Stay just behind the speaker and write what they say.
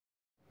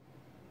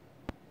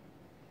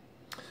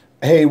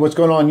Hey, what's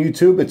going on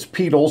YouTube? It's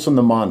Pete Olsen,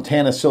 the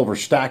Montana Silver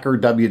Stacker,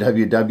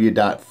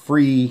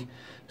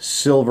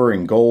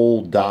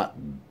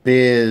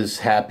 www.freesilverandgold.biz.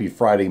 Happy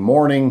Friday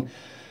morning.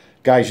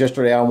 Guys,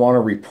 yesterday I want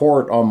to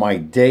report on my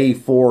day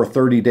 4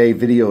 30-day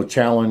video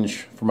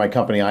challenge for my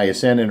company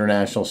ISN,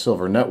 International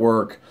Silver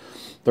Network.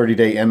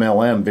 30-day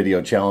MLM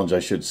video challenge, I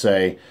should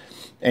say.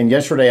 And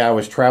yesterday I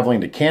was traveling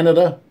to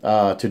Canada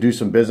to do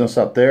some business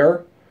up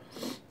there.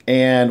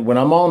 And when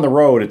I'm on the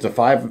road, it's a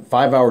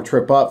five-hour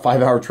trip up,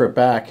 5-hour trip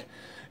back.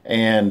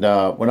 And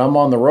when I'm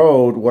on the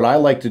road, what I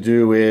like to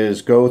do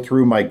is go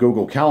through my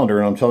Google Calendar,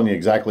 and I'm telling you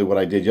exactly what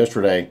I did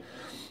yesterday,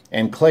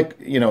 and click,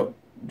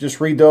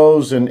 just read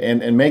those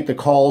and make the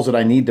calls that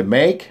I need to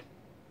make,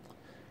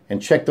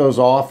 and check those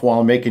off while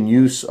I'm making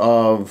use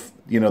of,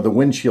 the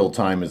windshield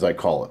time, as I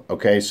call it.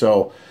 Okay,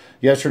 so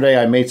yesterday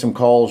I made some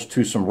calls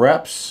to some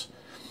reps.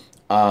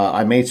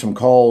 I made some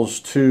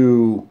calls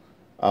to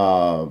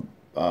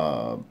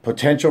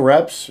potential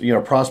reps,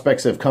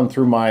 prospects that have come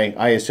through my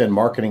ISN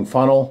marketing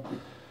funnel.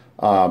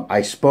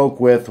 I spoke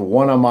with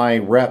one of my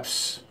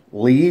reps'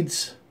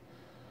 leads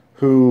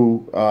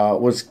who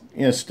was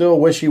still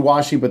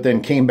wishy-washy, but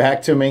then came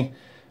back to me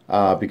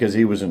because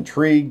he was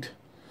intrigued.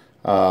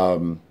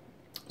 So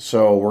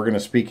we're going to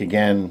speak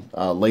again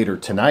later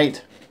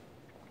tonight.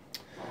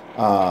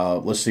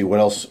 Let's see,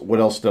 what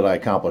else did I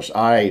accomplish?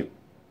 I,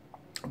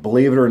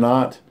 believe it or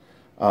not,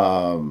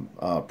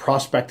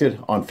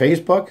 prospected on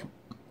Facebook.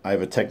 I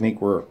have a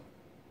technique where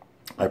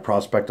I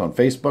prospect on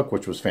Facebook,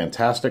 which was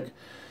fantastic,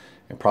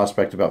 and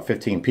prospect about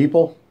 15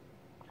 people.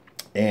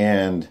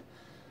 And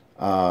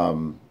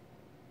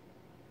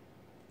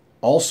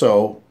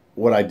also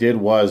what I did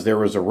was there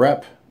was a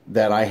rep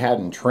that I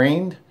hadn't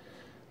trained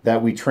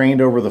that we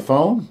trained over the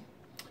phone.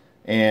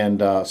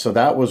 And so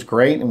that was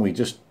great. And we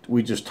just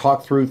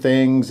talked through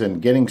things and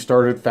getting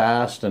started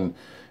fast and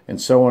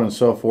so on and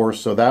so forth.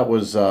 So that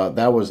was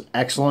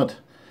excellent.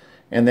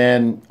 And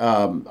then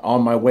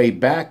on my way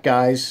back,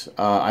 guys,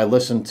 I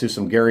listened to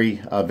some Gary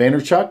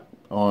Vaynerchuk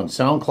on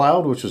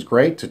SoundCloud, which was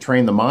great to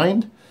train the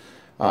mind.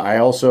 I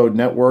also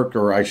networked,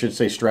 or I should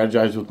say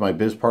strategized, with my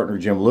biz partner,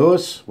 Jim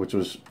Lewis, which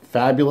was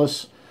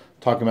fabulous,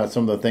 talking about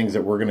some of the things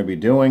that we're going to be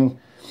doing.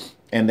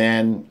 And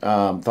then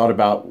thought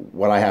about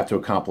what I have to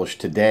accomplish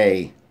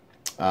today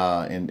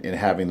in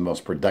having the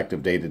most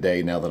productive day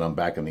today now that I'm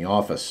back in the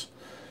office.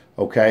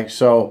 Okay,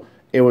 so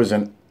it was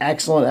an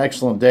excellent,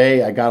 excellent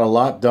day. I got a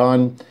lot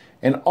done.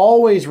 And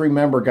always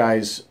remember,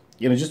 guys,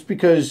 just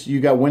because you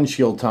got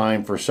windshield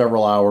time for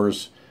several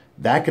hours,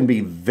 that can be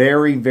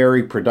very,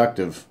 very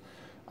productive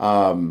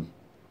and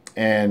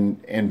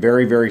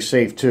very, very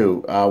safe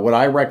too. What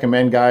I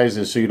recommend, guys,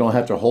 is so you don't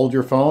have to hold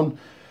your phone.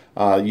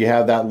 You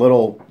have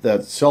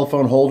that cell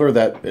phone holder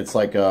that it's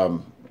like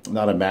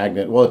not a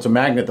magnet. Well, it's a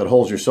magnet that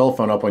holds your cell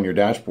phone up on your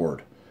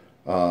dashboard.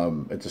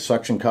 It's a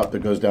suction cup that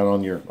goes down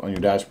on your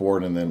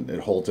dashboard, and then it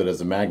holds it as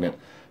a magnet.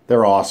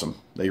 They're awesome.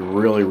 They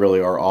really,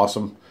 really are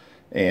awesome,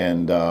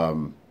 and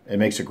it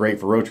makes it great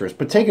for road trips.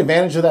 But take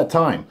advantage of that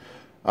time.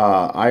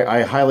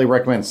 I highly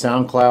recommend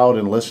SoundCloud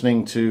and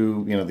listening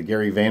to the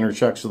Gary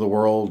Vaynerchuks of the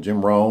world,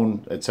 Jim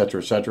Rohn,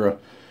 etc., etc.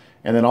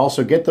 And then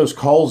also get those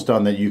calls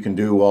done that you can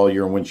do while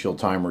you're in windshield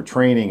time or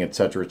training,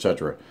 etc.,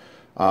 etc.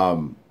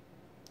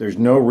 There's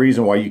no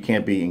reason why you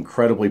can't be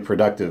incredibly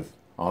productive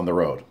on the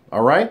road.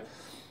 All right.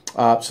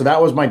 So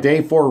that was my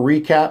day 4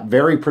 recap.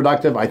 Very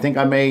productive. I think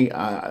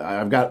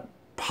I've got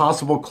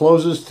possible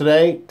closes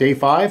today, day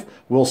 5.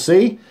 We'll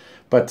see.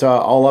 But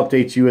I'll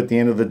update you at the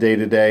end of the day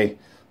today.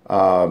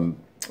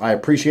 I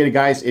appreciate it,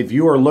 guys. If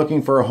you are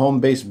looking for a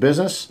home-based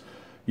business,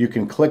 you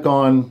can click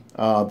on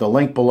the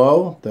link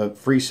below, the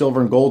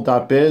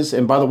freesilverandgold.biz.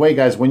 And by the way,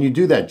 guys, when you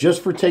do that,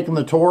 just for taking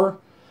the tour,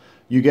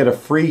 you get a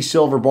free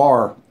silver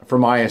bar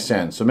from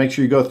ISN. So make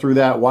sure you go through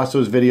that, watch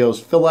those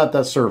videos, fill out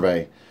that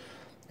survey,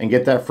 and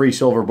get that free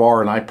silver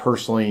bar. And I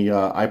personally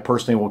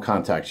will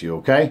contact you,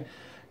 okay?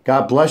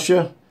 God bless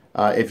you.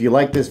 If you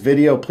like this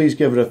video, please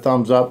give it a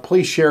thumbs up.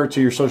 Please share it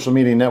to your social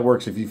media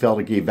networks if you felt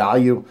it gave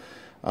value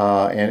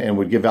and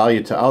would give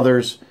value to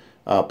others.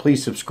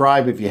 Please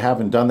subscribe if you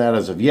haven't done that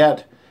as of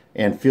yet.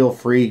 And feel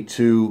free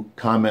to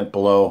comment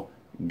below.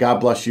 God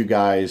bless you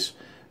guys.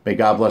 May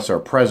God bless our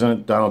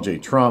President, Donald J.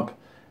 Trump.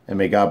 And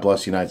may God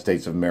bless the United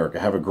States of America.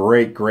 Have a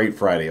great, great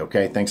Friday,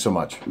 okay? Thanks so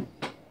much.